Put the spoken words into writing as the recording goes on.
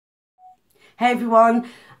Hey everyone.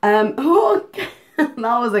 Oh, that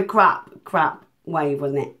was a crap wave,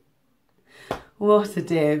 wasn't it? What a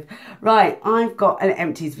div. Right, I've got an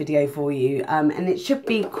empties video for you, and it should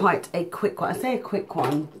be quite a quick one. I say a quick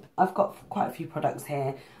one. I've got quite a few products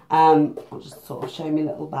here. I'll just sort of show me a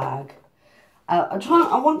little bag.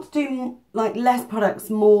 I want to do like less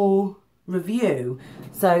products, more review.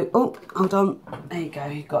 So, oh, hold on. There you go.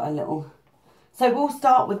 You've got a little. So we'll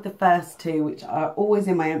start with the first two, which are always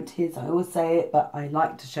in my empties. I always say it, but I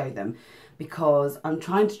like to show them because I'm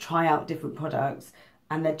trying to try out different products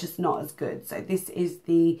and they're just not as good. So this is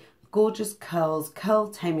the Gorgeous Curls Curl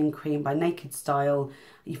Taming Cream by Naked Style.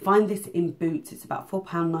 You find this in Boots. It's about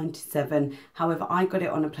 £4.97. However, I got it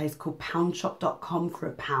on a place called poundshop.com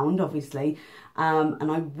for £1, obviously.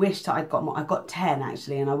 And I wish that I'd got more. I got 10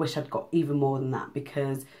 actually, and I wish I'd got even more than that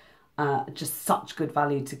because just such good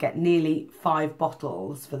value to get nearly 5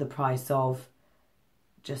 bottles for the price of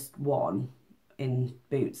just one in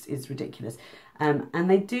Boots is ridiculous. And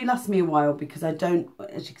they do last me a while because I don't,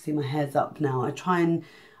 as you can see, my hair's up now. I try and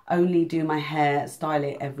only do my hair, style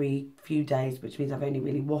it every few days, which means I've only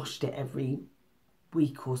really washed it every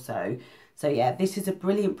week or so. So yeah, this is a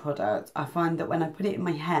brilliant product. I find that when I put it in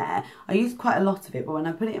my hair, I use quite a lot of it, but when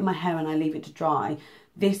I put it in my hair and I leave it to dry,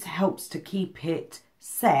 this helps to keep it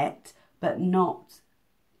set but not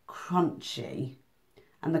crunchy.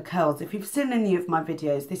 And the curls, if you've seen any of my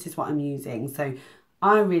videos, this is what I'm using. So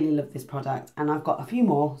I really love this product and I've got a few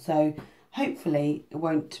more, so hopefully it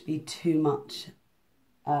won't be too much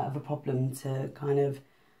of a problem to kind of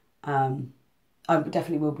I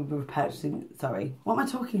definitely will be repurchasing. Sorry, what am I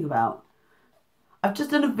talking about? I've just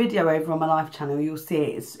done a video over on my live channel. You'll see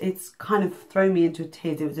it. It's kind of thrown me into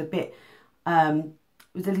tears. It was a bit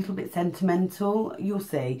it was a little bit sentimental. You'll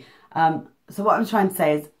see. So what I'm trying to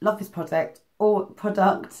say is love this product always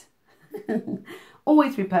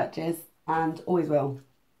repurchase and always will.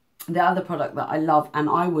 The other product that I love, and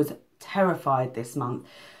I was terrified this month,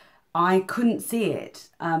 I couldn't see it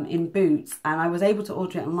in Boots and I was able to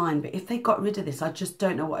order it online, but if they got rid of this, I just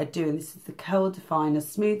don't know what I'd do. And this is the Curl Definer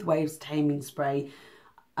Smooth Waves Taming Spray.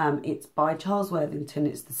 It's by Charles Worthington.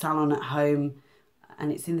 It's the Salon at Home and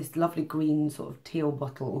it's in this lovely green sort of teal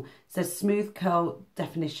bottle. It says smooth curl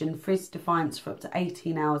definition, frizz defiance for up to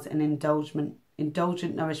 18 hours and indulgent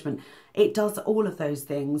nourishment. It does all of those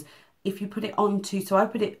things. If you put it on so I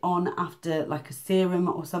put it on after like a serum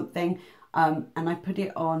or something, and I put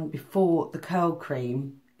it on before the curl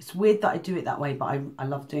cream. It's weird that I do it that way, but I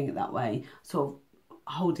love doing it that way, sort of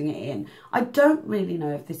holding it in. I don't really know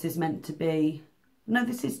if this is meant to be, no,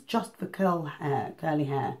 this is just for curly hair.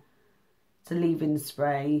 It's a leave-in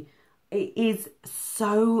spray. It is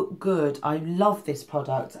so good. I love this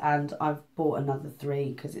product and I've bought another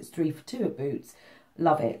 3 because it's 3 for 2 at Boots.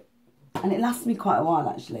 Love it. And it lasts me quite a while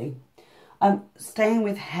actually. Staying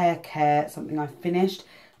with hair care, something I finished.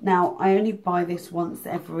 Now, I only buy this once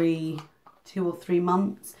every 2 or 3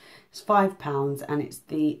 months. It's £5 and it's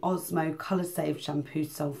the Osmo Colour Save Shampoo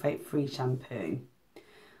Sulphate Free Shampoo.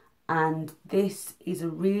 And this is a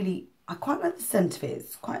really, I quite like the scent of it.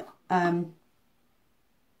 It's quite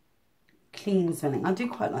clean smelling. I do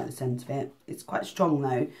quite like the scent of it. It's quite strong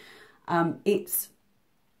though. It's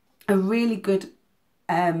a really good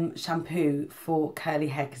shampoo for curly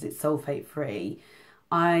hair because it's sulphate free.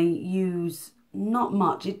 I use not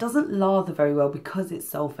much. It doesn't lather very well because it's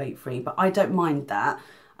sulphate free, but I don't mind that.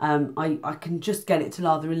 I can just get it to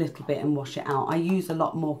lather a little bit and wash it out. I use a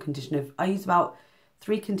lot more conditioner. I use about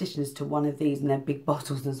 3 conditioners to one of these, and they're big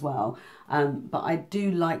bottles as well. But I do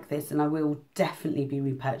like this and I will definitely be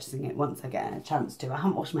repurchasing it once I get a chance to. I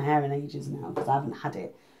haven't washed my hair in ages now because I haven't had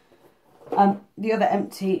it. The other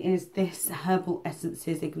empty is this Herbal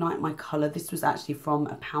Essences Ignite My Colour. This was actually from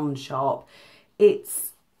a pound shop.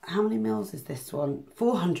 It's, how many mils is this one?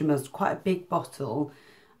 400 mils, quite a big bottle.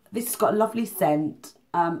 This has got a lovely scent.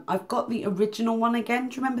 I've got the original one again.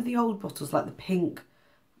 Do you remember the old bottles, like the pink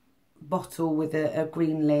bottle with a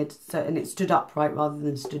green lid, and it stood upright rather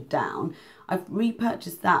than stood down? I've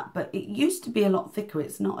repurchased that, but it used to be a lot thicker.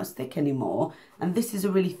 It's not as thick anymore, and this is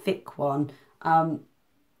a really thick one.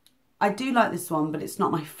 I do like this one, but it's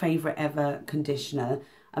not my favourite ever conditioner.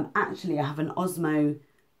 Actually, I have an Osmo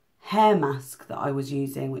hair mask that I was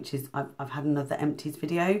using, which is, I've had another empties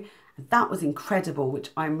video. That was incredible, which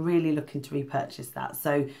I'm really looking to repurchase that.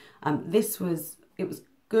 So it was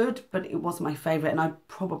good, but it wasn't my favourite, and I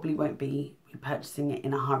probably won't be repurchasing it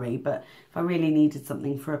in a hurry. But if I really needed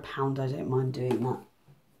something for £1, I don't mind doing that.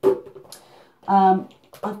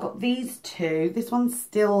 I've got these 2. This one's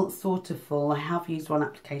still sort of full. I have used one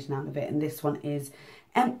application out of it, and this one is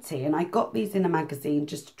empty. And I got these in a magazine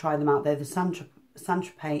just to try them out. They're the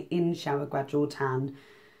Saint-Tropez in Shower Gradual Tan.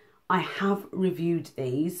 I have reviewed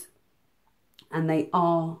these, and they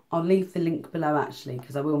are, I'll leave the link below actually,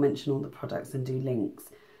 because I will mention all the products and do links.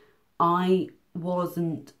 I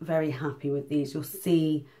wasn't very happy with these. You'll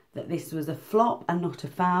see that this was a flop and not a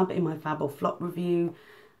fab in my fab or flop review,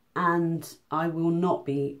 and I will not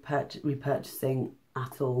be repurchasing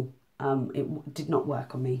at all. It did not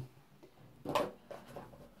work on me.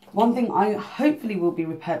 One thing I hopefully will be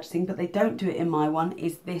repurchasing, but they don't do it in my one,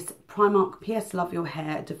 is this Primark P.S. Love Your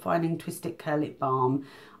Hair Defining Twisted Curl Lip Balm.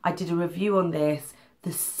 I did a review on this.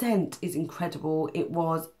 The scent is incredible. It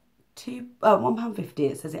was £1.50,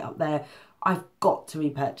 it says it up there. I've got to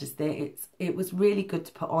repurchase it. It was really good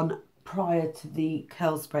to put on prior to the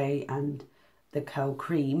curl spray and the curl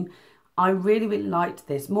cream. I really, really liked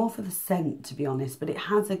this, more for the scent to be honest, but it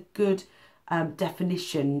has a good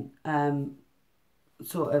definition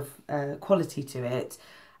sort of quality to it,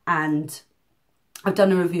 and I've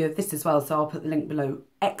done a review of this as well, so I'll put the link below.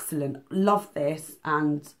 Excellent, love this,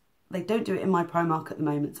 and they don't do it in my Primark at the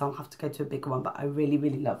moment, so I'll have to go to a bigger one, but I really,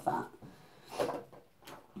 really love that.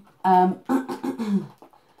 I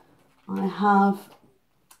have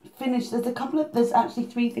finished, there's actually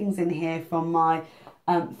 3 things in here from my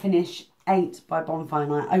Finish 8 by Bonfire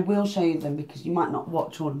Night. I will show you them because you might not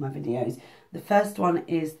watch all of my videos. The first one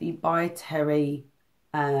is the By Terry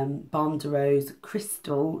Balm de Rose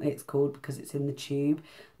Crystal, it's called because it's in the tube.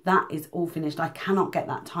 That is all finished. I cannot get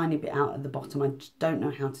that tiny bit out at the bottom. I just don't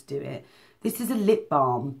know how to do it. This is a lip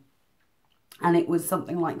balm, and it was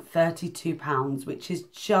something like £32, which is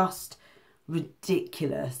just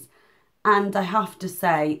ridiculous. And I have to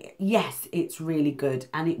say, yes, it's really good,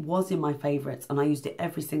 and it was in my favourites, and I used it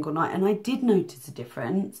every single night, and I did notice a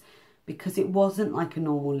difference because it wasn't like a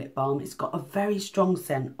normal lip balm. It's got a very strong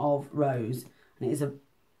scent of rose, and it is a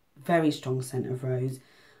very strong scent of rose,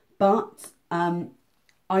 but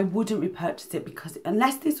I wouldn't repurchase it because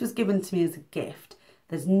unless this was given to me as a gift,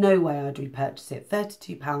 there's no way I'd repurchase it.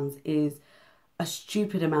 £32 is a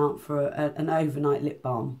stupid amount for an overnight lip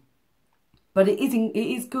balm, but it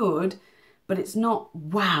is good, but it's not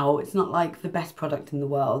wow. It's not like the best product in the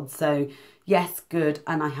world. So yes, good,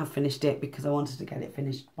 and I have finished it because I wanted to get it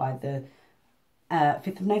finished by the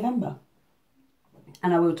 5th of November.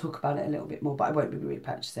 And I will talk about it a little bit more, but I won't be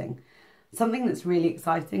repurchasing. Something that's really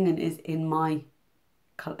exciting and is in my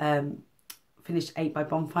Finish 8 by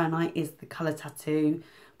Bonfire Night is the Colour Tattoo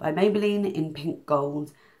by Maybelline in Pink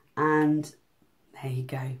Gold. And there you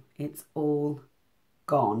go. It's all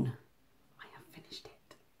gone. I have finished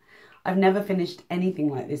it. I've never finished anything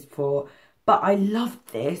like this before, but I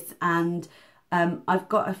loved this, and I've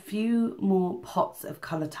got a few more pots of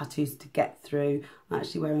colour tattoos to get through. I'm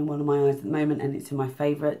actually wearing one on my eyes at the moment, and it's in my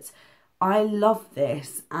favourites. I love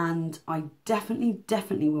this, and I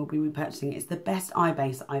definitely will be repurchasing it. It's the best eye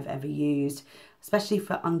base I've ever used, especially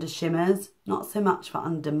for under shimmers, not so much for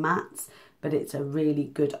under mattes, but it's a really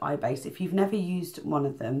good eye base. If you've never used one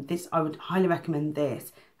of them, I would highly recommend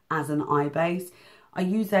this as an eye base. I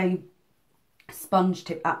use a sponge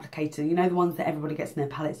tip applicator, you know, the ones that everybody gets in their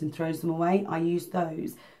palettes and throws them away. I use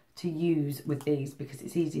those to use with these because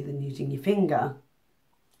it's easier than using your finger.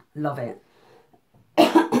 Love it.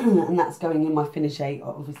 And that's going in my Finish 8,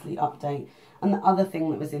 obviously, update. And the other thing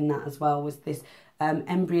that was in that as well was this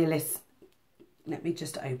Embryolis, let me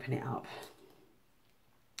just open it up.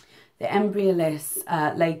 The Embryolis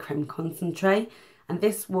Lait Creme Concentrate, and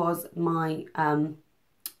this was my,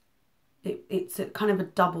 it's a kind of a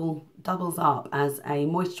doubles up as a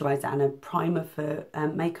moisturiser and a primer for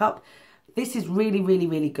makeup. This is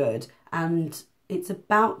really good, and it's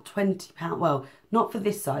about £20. Well, not for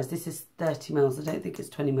this size. This is 30 mils. I don't think it's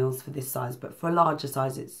 20 mils for this size, but for a larger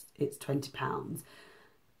size, it's £20.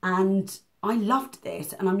 And I loved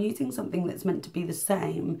this, and I'm using something that's meant to be the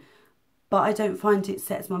same, but I don't find it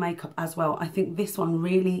sets my makeup as well. I think this one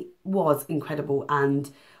really was incredible,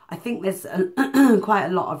 and I think there's quite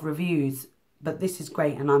a lot of reviews, but this is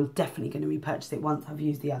great, and I'm definitely going to repurchase it once I've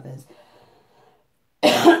used the others.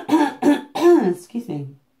 Excuse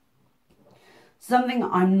me. Something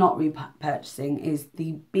I'm not repurchasing is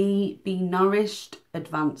the Be Nourished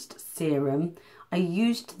Advanced Serum. I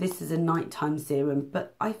used this as a nighttime serum,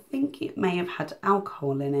 but I think it may have had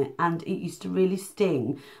alcohol in it, and it used to really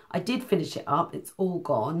sting. I did finish it up, it's all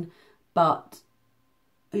gone, but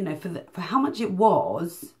you know, for how much it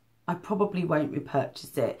was, I probably won't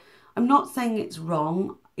repurchase it. I'm not saying it's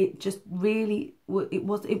wrong, it just really, it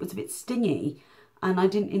was a bit stingy, and I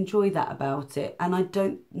didn't enjoy that about it, and I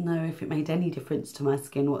don't know if it made any difference to my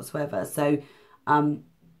skin whatsoever. So I'm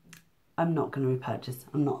not going to repurchase.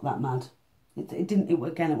 I'm not that mad. Again, it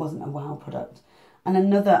wasn't a wow product. And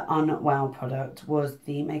another unwow product was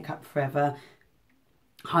the Makeup Forever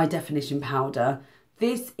High Definition Powder.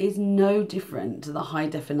 This is no different to the High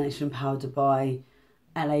Definition Powder by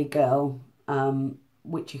LA Girl,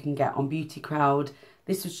 which you can get on Beauty Crowd.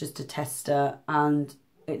 This was just a tester and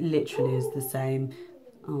it literally is the same.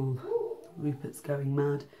 Oh, Rupert's going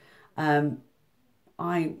mad.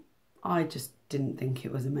 I just didn't think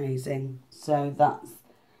it was amazing. So that's,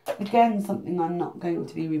 again, something I'm not going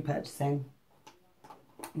to be repurchasing.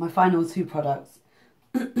 My final two products.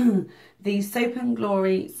 The Soap and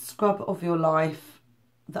Glory Scrub of Your Life,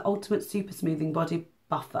 the Ultimate Super Smoothing Body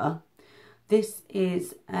Buffer. This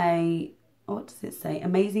is a, what does it say?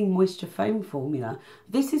 Amazing Moisture Foam Formula.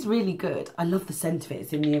 This is really good. I love the scent of it.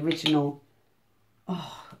 It's in the original.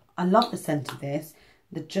 Oh, I love the scent of this.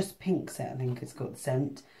 The Just Pink set, I think, it's got the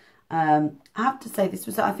scent. I have to say, this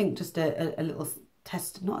was, I think, just a little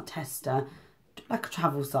test, not a tester, like a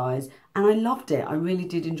travel size. And I loved it. I really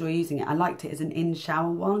did enjoy using it. I liked it as an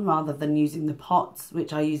in-shower one rather than using the pots,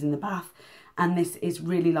 which I use in the bath. And this is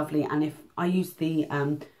really lovely. And if I use the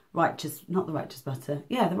Righteous, not the Righteous Butter.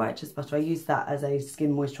 Yeah, the Righteous Butter. I use that as a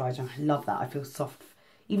skin moisturiser. I love that. I feel soft.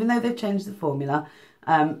 Even though they've changed the formula,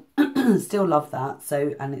 still love that.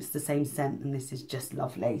 So, and it's the same scent and this is just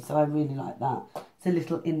lovely. So I really like that. It's a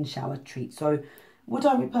little in-shower treat. So would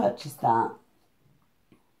I repurchase that?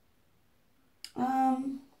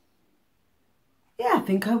 Yeah, I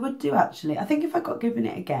think I would do actually. I think if I got given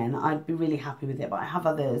it again, I'd be really happy with it. But I have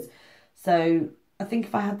others. So I think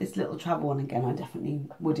if I had this little travel one again, I definitely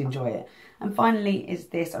would enjoy it. And finally is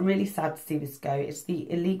this. I'm really sad to see this go. It's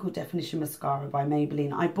the Illegal Definition Mascara by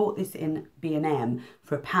Maybelline. I bought this in B&M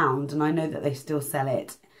for £1 and I know that they still sell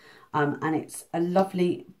it. And it's a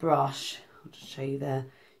lovely brush. I'll just show you there.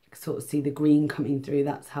 You can sort of see the green coming through.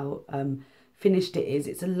 That's how finished it is.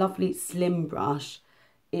 It's a lovely slim brush.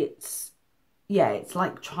 It's, yeah, it's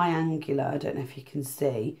like triangular. I don't know if you can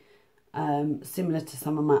see. Similar to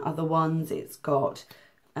some of my other ones. It's got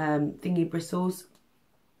thingy bristles,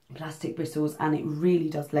 plastic bristles, and it really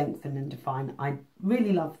does lengthen and define. I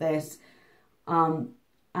really love this, and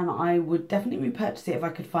I would definitely repurchase it if I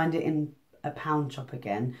could find it in a pound shop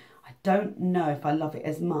again. I don't know if I love it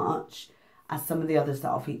as much as some of the others that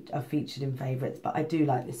are featured in favourites, but I do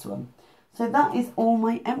like this one. So that is all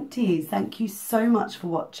my empties. Thank you so much for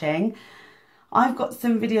watching. I've got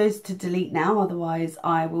some videos to delete now, otherwise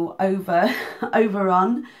I will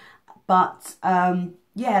overrun. But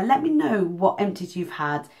yeah, let me know what empties you've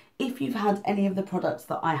had, if you've had any of the products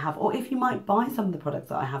that I have, or if you might buy some of the products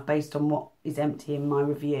that I have based on what is empty in my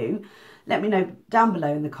review. Let me know down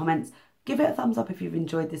below in the comments. Give it a thumbs up if you've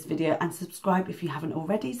enjoyed this video and subscribe if you haven't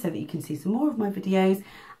already so that you can see some more of my videos.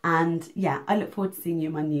 And yeah, I look forward to seeing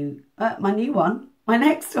you in my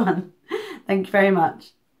next one. Thank you very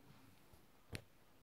much.